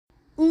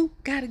Ooh,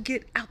 gotta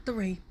get out the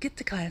rain, get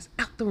to class,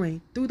 out the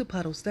rain, through the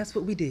puddles. That's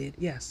what we did.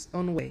 Yes,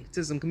 on the way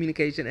to some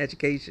communication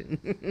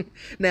education.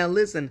 Now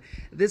listen,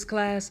 this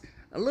class,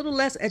 a little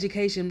less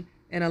education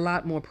and a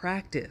lot more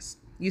practice.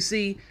 You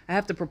see, I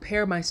have to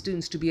prepare my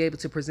students to be able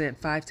to present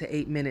 5 to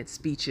 8 minute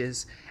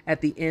speeches at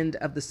the end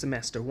of the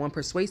semester, one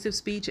persuasive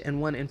speech and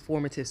one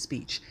informative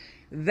speech.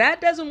 That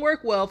doesn't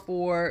work well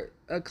for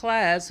a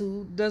class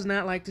who does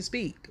not like to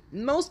speak.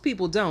 Most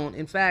people don't.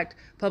 In fact,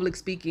 public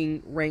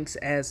speaking ranks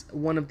as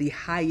one of the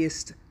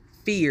highest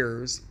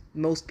fears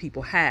most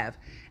people have.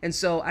 And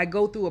so I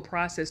go through a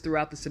process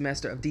throughout the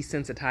semester of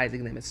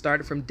desensitizing them. It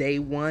started from day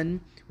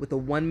 1 with a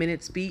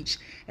 1-minute speech,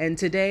 and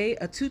today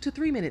a 2 to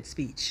 3 minute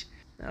speech.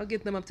 I'll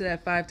get them up to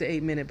that 5 to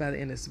 8 minute by the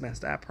end of the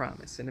semester, I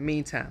promise. In the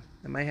meantime,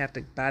 I might have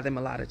to buy them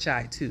a lot of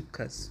chai too,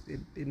 because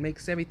it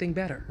makes everything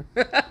better.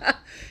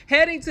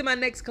 Heading to my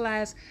next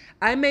class,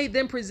 I made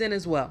them present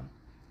as well.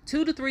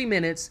 2 to 3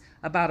 minutes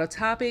about a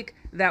topic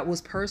that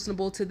was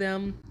personable to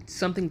them,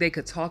 something they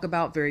could talk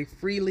about very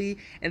freely.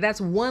 And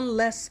that's one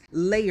less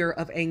layer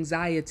of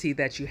anxiety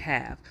that you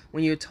have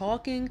when you're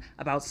talking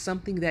about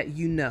something that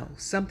you know,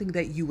 something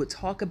that you would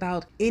talk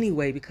about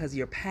anyway because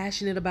you're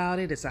passionate about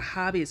it. It's a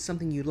hobby. It's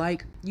something you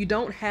like. You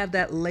don't have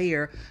that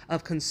layer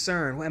of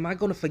concern. Well, am I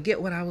going to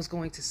forget what I was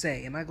going to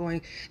say? Am I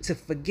going to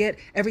forget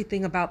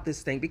everything about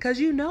this thing? Because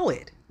you know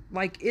it.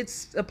 Like,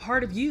 it's a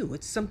part of you.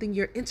 It's something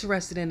you're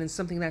interested in and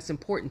something that's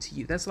important to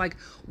you. That's like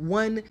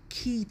one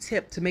key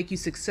tip to make you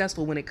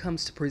successful when it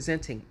comes to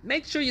presenting.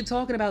 Make sure you're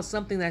talking about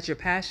something that you're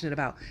passionate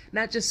about,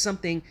 not just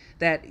something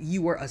that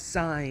you were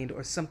assigned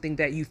or something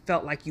that you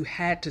felt like you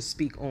had to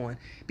speak on.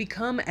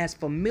 Become as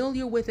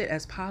familiar with it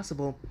as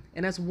possible,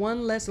 and that's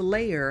one less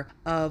layer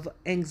of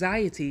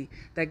anxiety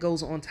that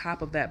goes on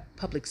top of that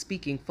public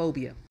speaking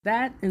phobia.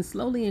 That and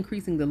slowly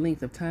increasing the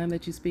length of time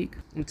that you speak,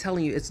 I'm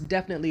telling you, it's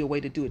definitely a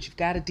way to do it. You've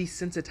got to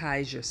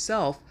desensitize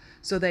yourself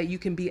so that you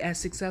can be as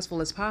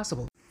successful as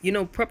possible. You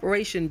know,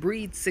 preparation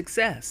breeds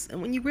success.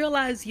 And when you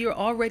realize you're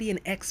already an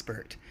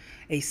expert,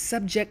 a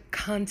subject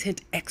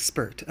content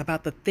expert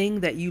about the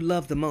thing that you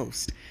love the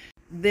most,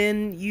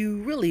 then you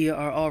really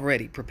are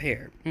already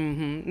prepared.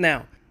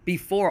 Now,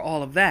 before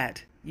all of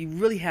that, you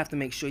really have to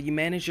make sure you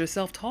manage your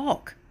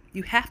self-talk.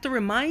 You have to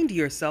remind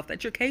yourself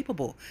that you're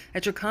capable,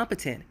 that you're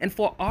competent. And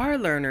for our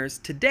learners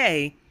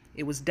today,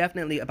 it was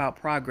definitely about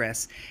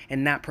progress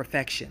and not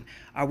perfection.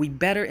 Are we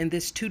better in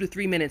this 2 to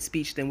 3 minute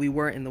speech than we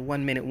were in the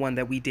 1-minute one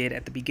that we did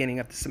at the beginning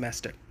of the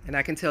semester? And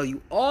I can tell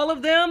you all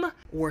of them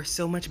were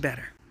so much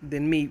better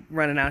than me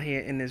running out here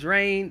in this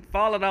rain,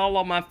 falling all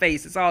on my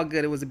face. It's all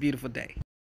good. It was a beautiful day.